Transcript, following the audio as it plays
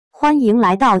欢迎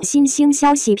来到新星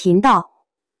消息频道，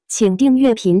请订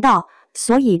阅频道，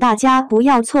所以大家不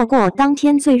要错过当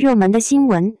天最热门的新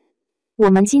闻。我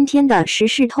们今天的时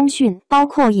事通讯包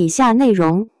括以下内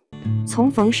容：从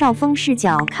冯绍峰视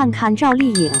角看看赵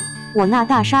丽颖，我那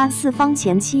大杀四方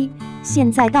前妻，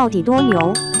现在到底多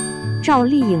牛？赵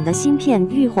丽颖的新片《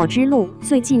浴火之路》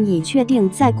最近已确定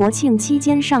在国庆期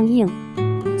间上映。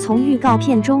从预告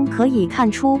片中可以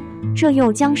看出，这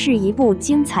又将是一部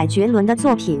精彩绝伦的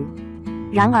作品。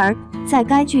然而，在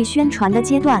该剧宣传的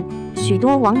阶段，许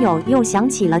多网友又想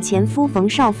起了前夫冯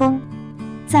绍峰。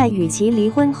在与其离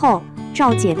婚后，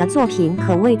赵姐的作品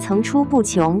可谓层出不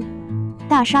穷。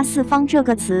大杀四方这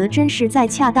个词真是再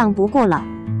恰当不过了。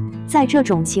在这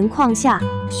种情况下，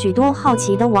许多好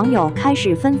奇的网友开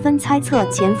始纷纷猜测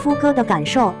前夫哥的感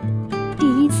受，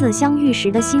第一次相遇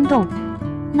时的心动。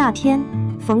那天，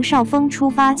冯绍峰出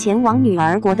发前往女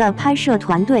儿国的拍摄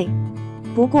团队。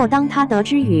不过，当他得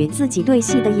知与自己对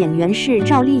戏的演员是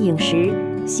赵丽颖时，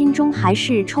心中还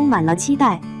是充满了期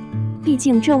待。毕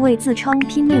竟，这位自称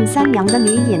拼命三娘的女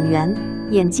演员，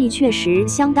演技确实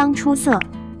相当出色。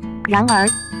然而，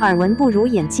耳闻不如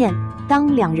眼见，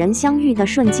当两人相遇的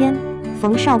瞬间，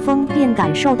冯绍峰便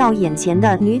感受到眼前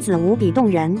的女子无比动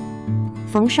人。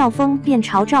冯绍峰便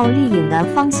朝赵丽颖的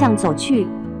方向走去，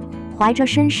怀着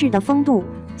绅士的风度，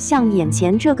向眼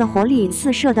前这个活力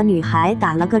四射的女孩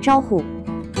打了个招呼：“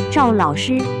赵老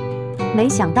师。”没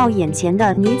想到眼前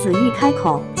的女子一开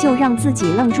口就让自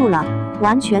己愣住了，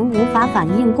完全无法反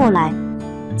应过来。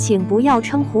“请不要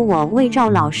称呼我为赵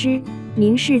老师，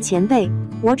您是前辈，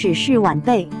我只是晚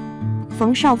辈。”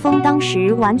冯绍峰当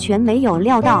时完全没有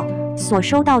料到，所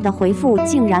收到的回复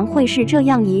竟然会是这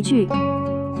样一句。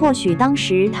或许当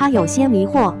时他有些迷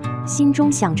惑，心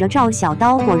中想着赵小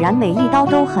刀果然每一刀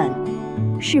都狠，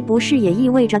是不是也意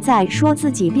味着在说自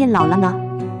己变老了呢？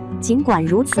尽管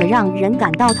如此让人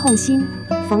感到痛心，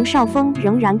冯绍峰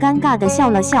仍然尴尬地笑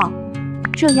了笑。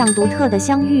这样独特的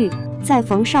相遇，在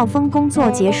冯绍峰工作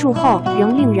结束后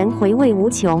仍令人回味无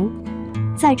穷。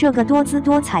在这个多姿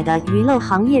多彩的娱乐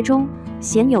行业中，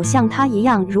鲜有像他一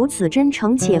样如此真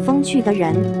诚且风趣的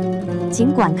人。尽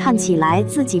管看起来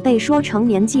自己被说成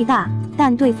年纪大，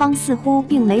但对方似乎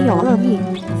并没有恶意，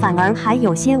反而还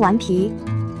有些顽皮。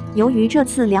由于这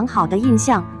次良好的印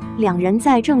象，两人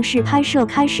在正式拍摄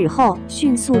开始后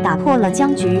迅速打破了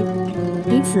僵局，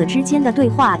彼此之间的对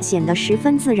话显得十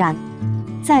分自然。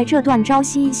在这段朝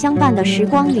夕相伴的时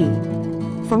光里，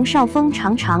冯绍峰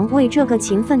常常为这个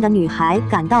勤奋的女孩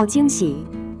感到惊喜。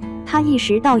他意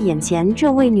识到眼前这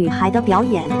位女孩的表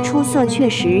演出色确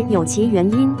实有其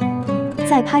原因。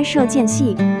在拍摄间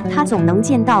隙，他总能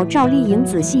见到赵丽颖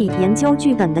仔细研究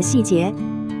剧本的细节，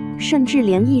甚至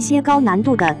连一些高难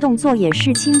度的动作也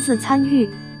是亲自参与。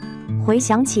回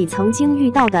想起曾经遇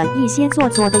到的一些做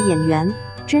作的演员，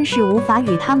真是无法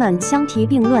与他们相提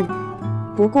并论。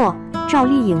不过，赵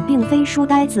丽颖并非书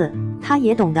呆子，她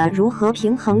也懂得如何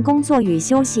平衡工作与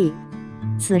休息。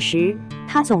此时，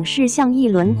她总是像一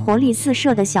轮活力四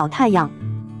射的小太阳，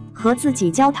和自己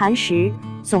交谈时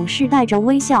总是带着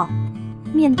微笑。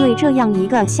面对这样一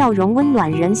个笑容温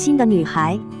暖人心的女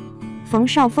孩，冯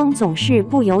绍峰总是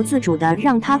不由自主地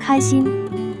让她开心。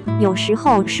有时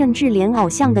候甚至连偶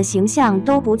像的形象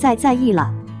都不再在意了。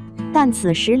但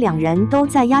此时两人都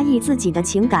在压抑自己的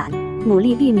情感，努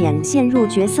力避免陷入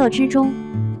角色之中。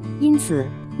因此，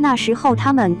那时候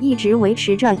他们一直维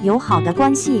持着友好的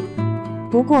关系。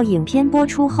不过影片播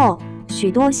出后，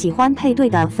许多喜欢配对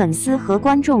的粉丝和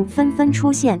观众纷纷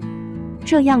出现，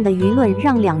这样的舆论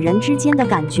让两人之间的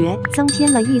感觉增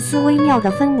添了一丝微妙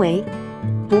的氛围。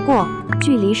不过，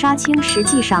距离杀青实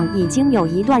际上已经有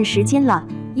一段时间了，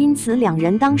因此两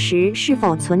人当时是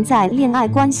否存在恋爱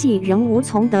关系仍无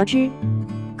从得知。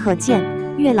可见，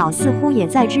月老似乎也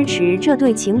在支持这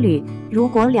对情侣，如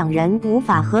果两人无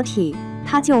法合体，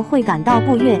他就会感到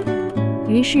不悦，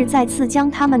于是再次将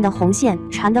他们的红线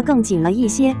缠得更紧了一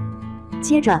些。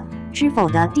接着，知否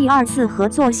的第二次合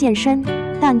作现身，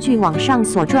但据网上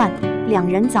所传，两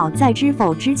人早在知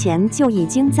否之前就已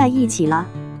经在一起了。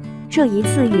这一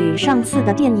次与上次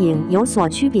的电影有所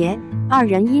区别，二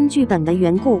人因剧本的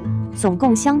缘故，总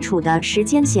共相处的时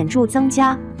间显著增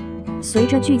加。随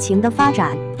着剧情的发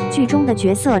展，剧中的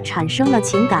角色产生了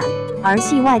情感，而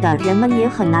戏外的人们也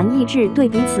很难抑制对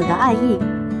彼此的爱意。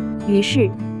于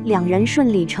是，两人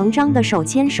顺理成章地手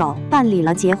牵手办理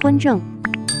了结婚证。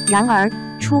然而，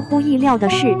出乎意料的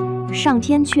是，上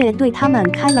天却对他们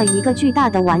开了一个巨大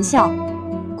的玩笑。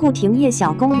顾廷烨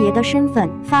小公爷的身份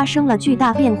发生了巨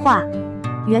大变化。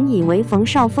原以为冯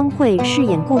绍峰会饰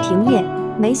演顾廷烨，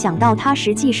没想到他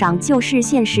实际上就是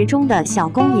现实中的小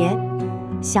公爷。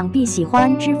想必喜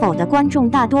欢《知否》的观众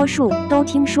大多数都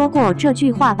听说过这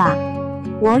句话吧？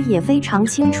我也非常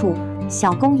清楚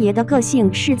小公爷的个性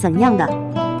是怎样的。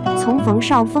从冯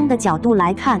绍峰的角度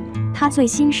来看，他最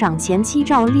欣赏前妻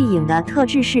赵丽颖的特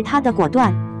质是她的果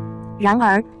断。然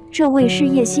而，这位事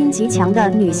业心极强的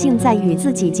女性在与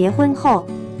自己结婚后，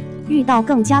遇到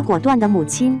更加果断的母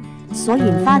亲，所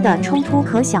引发的冲突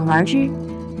可想而知。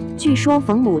据说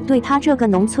冯母对她这个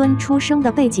农村出生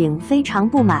的背景非常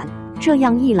不满，这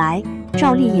样一来，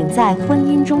赵丽颖在婚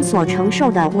姻中所承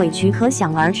受的委屈可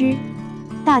想而知。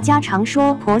大家常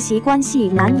说婆媳关系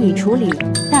难以处理，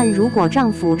但如果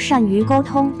丈夫善于沟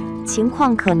通，情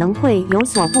况可能会有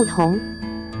所不同。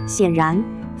显然，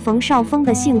冯绍峰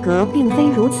的性格并非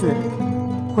如此。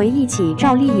回忆起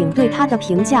赵丽颖对他的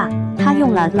评价，他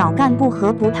用了老干部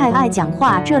和不太爱讲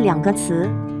话这2个词。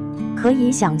可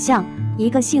以想象，一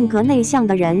个性格内向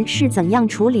的人是怎样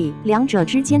处理两者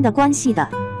之间的关系的。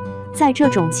在这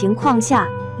种情况下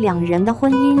，2人的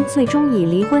婚姻最终以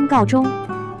离婚告终。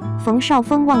冯绍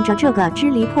峰望着这个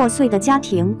支离破碎的家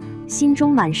庭，心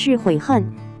中满是悔恨，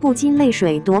不禁泪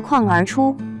水夺眶而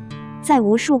出。在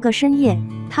无数个深夜，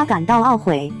他感到懊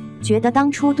悔，觉得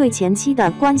当初对前妻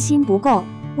的关心不够，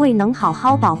未能好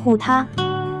好保护她。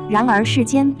然而世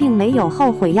间并没有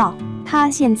后悔药，他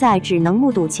现在只能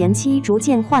目睹前妻逐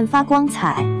渐焕发光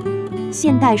彩。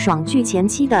现代爽剧前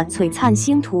妻的璀璨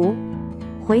星途。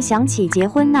回想起结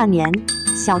婚那年，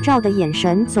小赵的眼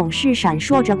神总是闪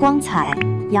烁着光彩，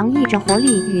洋溢着活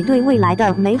力与对未来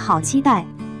的美好期待。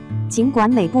尽管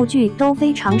每部剧都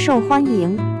非常受欢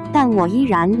迎，但我依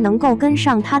然能够跟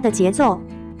上他的节奏。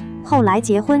后来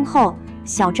结婚后，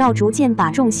小赵逐渐把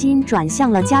重心转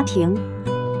向了家庭。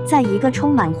在一个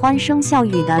充满欢声笑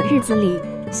语的日子里，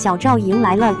小赵迎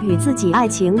来了与自己爱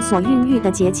情所孕育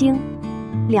的结晶。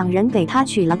2人给他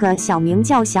取了个小名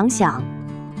叫想想。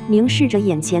凝视着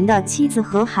眼前的妻子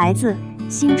和孩子，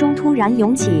心中突然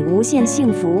涌起无限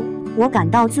幸福。我感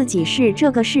到自己是这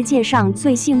个世界上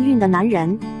最幸运的男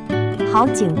人。好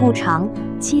景不长，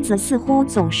妻子似乎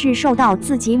总是受到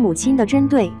自己母亲的针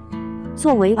对。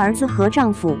作为儿子和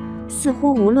丈夫，似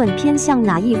乎无论偏向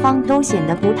哪一方都显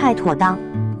得不太妥当。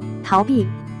逃避，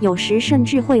有时甚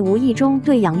至会无意中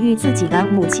对养育自己的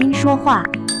母亲说话。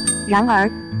然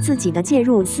而，自己的介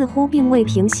入似乎并未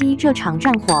平息这场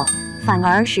战火，反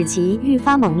而使其愈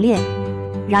发猛烈。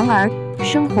然而，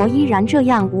生活依然这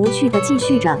样无趣地继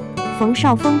续着。冯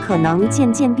绍峰可能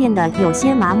渐渐变得有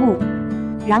些麻木，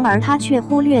然而他却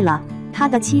忽略了他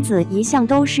的妻子一向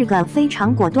都是个非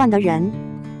常果断的人，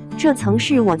这曾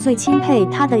是我最钦佩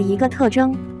他的一个特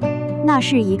征。那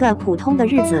是一个普通的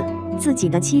日子，自己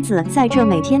的妻子在这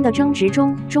每天的争执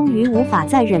中，终于无法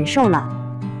再忍受了。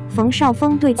冯绍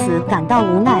峰对此感到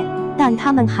无奈，但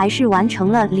他们还是完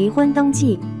成了离婚登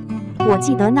记。我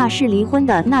记得那是离婚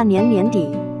的那年年底。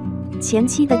前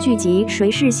期的剧集《谁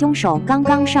是凶手》刚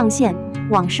刚上线，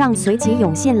网上随即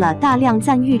涌现了大量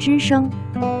赞誉之声。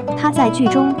他在剧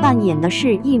中扮演的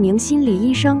是一名心理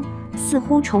医生，似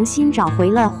乎重新找回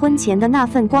了婚前的那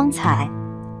份光彩。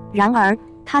然而，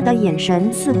他的眼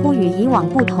神似乎与以往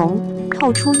不同，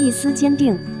透出一丝坚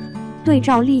定。对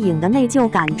赵丽颖的内疚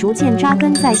感逐渐扎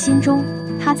根在心中，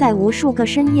他在无数个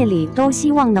深夜里都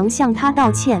希望能向她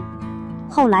道歉。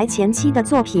后来前期的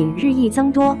作品日益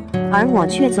增多，而我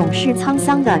却总是沧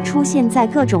桑地出现在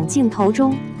各种镜头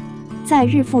中。在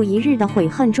日复一日的悔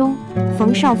恨中，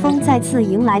冯绍峰再次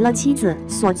迎来了妻子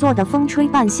所做的风吹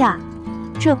半夏。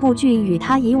这部剧与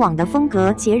他以往的风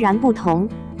格截然不同，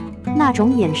那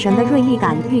种眼神的锐利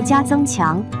感愈加增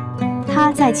强。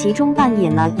他在其中扮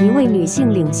演了一位女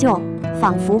性领袖，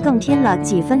仿佛更添了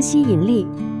几分吸引力。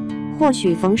或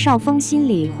许冯绍峰心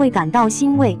里会感到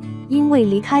欣慰，因为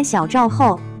离开小赵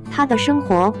后，他的生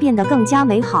活变得更加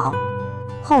美好。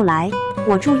后来，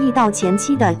我注意到前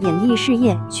妻的演艺事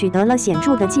业取得了显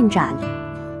著的进展。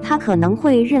他可能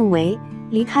会认为，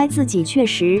离开自己确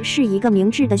实是一个明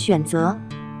智的选择。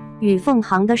与凤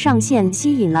航的上线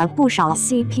吸引了不少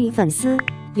CP 粉丝，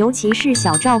尤其是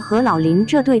小赵和老林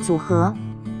这对组合。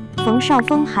冯绍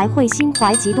峰还会心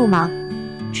怀嫉妒吗？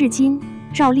至今，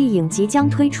赵丽颖即将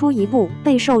推出一部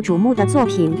备受瞩目的作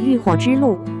品《浴火之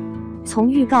路》。从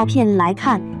预告片来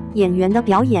看，演员的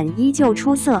表演依旧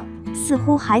出色，似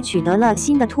乎还取得了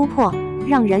新的突破，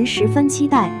让人十分期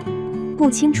待。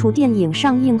不清楚电影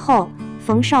上映后，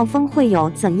冯绍峰会有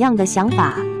怎样的想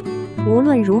法。无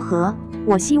论如何，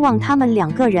我希望他们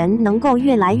2个人能够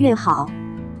越来越好。